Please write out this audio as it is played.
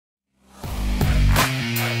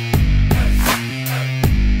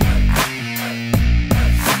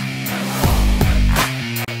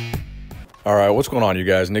What's going on, you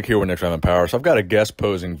guys? Nick here with Nick Strength and Power. So I've got a guest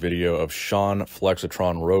posing video of Shawn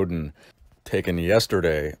Rhoden taken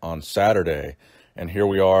yesterday on Saturday. And here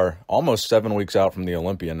we are almost 7 weeks out from the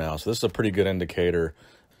Olympia now. So this is a pretty good indicator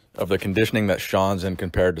of the conditioning that Shawn's in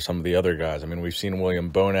compared to some of the other guys. I mean, we've seen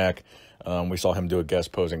William Bonac. We saw him do a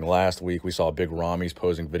guest posing last week. We saw Big Rami's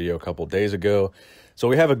posing video a couple days ago. So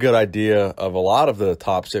we have a good idea of a lot of the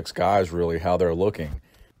top 6 guys, really, how they're looking.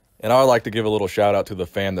 And I would like to give a little shout out to the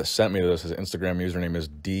fan that sent me this. His Instagram username is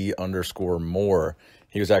D_more.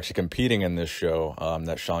 He was actually competing in this show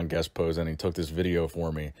that Shawn guest posed, and he took this video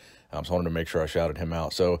for me. So I wanted to make sure I shouted him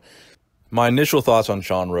out. So my initial thoughts on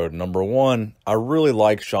Shawn Rhoden. Number one, I really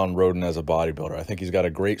like Shawn Rhoden as a bodybuilder. I think he's got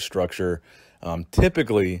a great structure.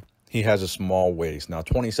 Typically, he has a small waist. Now,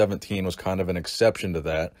 2017 was kind of an exception to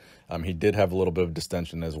that. He did have a little bit of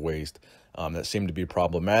distension in his waist that seemed to be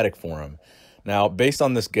problematic for him. Now, based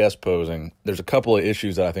on this guest posing, there's a couple of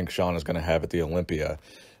issues that I think Shawn is going to have at the Olympia.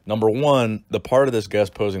 Number one, the part of this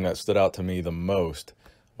guest posing that stood out to me the most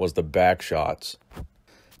was the back shots.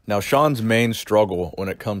 Now, Shawn's main struggle when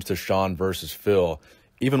it comes to Shawn versus Phil,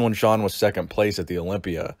 even when Shawn was second place at the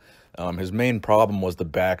Olympia, his main problem was the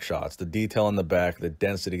back shots, the detail in the back, the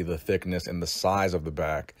density, the thickness, and the size of the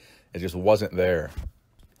back. It just wasn't there.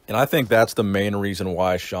 And I think that's the main reason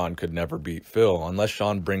why Shawn could never beat Phil. Unless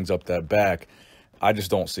Shawn brings up that back, I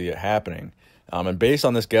just don't see it happening. And based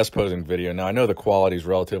on this guest posing video, now I know the quality is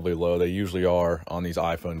relatively low. They usually are on these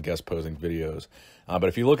iPhone guest posing videos. But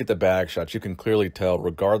if you look at the back shots, you can clearly tell,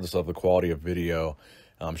 regardless of the quality of video,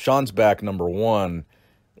 Shawn's back, number one,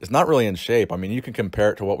 is not really in shape. I mean, you can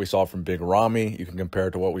compare it to what we saw from Big Rami. You can compare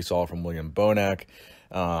it to what we saw from William Bonac.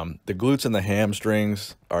 The glutes and the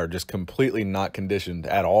hamstrings are just completely not conditioned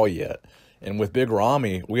at all yet. And with Big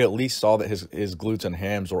Rami, we at least saw that his glutes and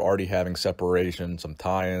hams were already having separation, some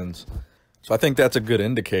tie-ins. So I think that's a good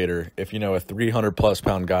indicator. If, you know, a 300-plus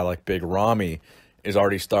pound guy like Big Rami is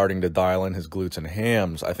already starting to dial in his glutes and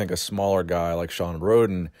hams, I think a smaller guy like Shawn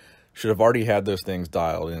Rhoden should have already had those things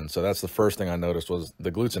dialed in. So that's the first thing I noticed was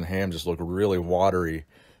the glutes and hams just look really watery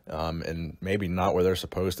and maybe not where they're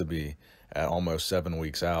supposed to be at almost 7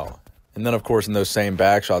 weeks out. And then, of course, in those same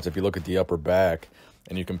back shots, if you look at the upper back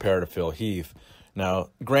and you compare it to Phil Heath, now,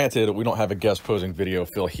 granted, we don't have a guest posing video of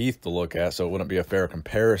Phil Heath to look at, so it wouldn't be a fair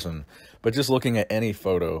comparison. But just looking at any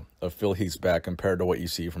photo of Phil Heath's back compared to what you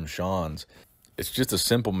see from Shawn's, it's just a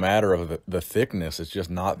simple matter of the thickness. It's just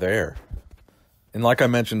not there. And like I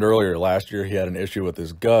mentioned earlier, last year he had an issue with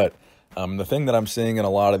his gut. The thing that I'm seeing in a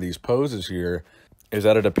lot of these poses here is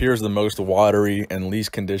that it appears the most watery and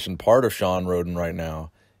least conditioned part of Shawn Rhoden right now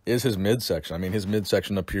is his midsection. I mean, his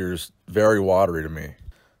midsection appears very watery to me.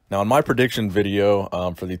 Now, in my prediction video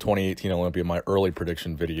for the 2018 Olympia, my early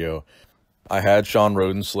prediction video, I had Shawn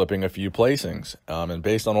Rhoden slipping a few placings. And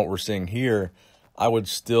based on what we're seeing here, I would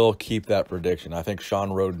still keep that prediction. I think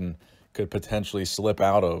Shawn Rhoden could potentially slip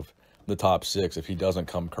out of the top 6 if he doesn't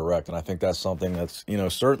come correct. And I think that's something that's, you know,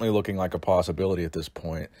 certainly looking like a possibility at this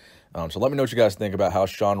point. So let me know what you guys think about how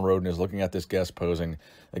Shawn Rhoden is looking at this guest posing.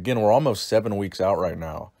 Again, we're almost 7 weeks out right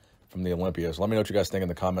now from the Olympia. So let me know what you guys think in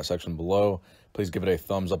the comment section below. Please give it a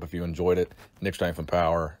thumbs up if you enjoyed it. Nick Strength and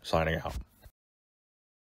Power, signing out.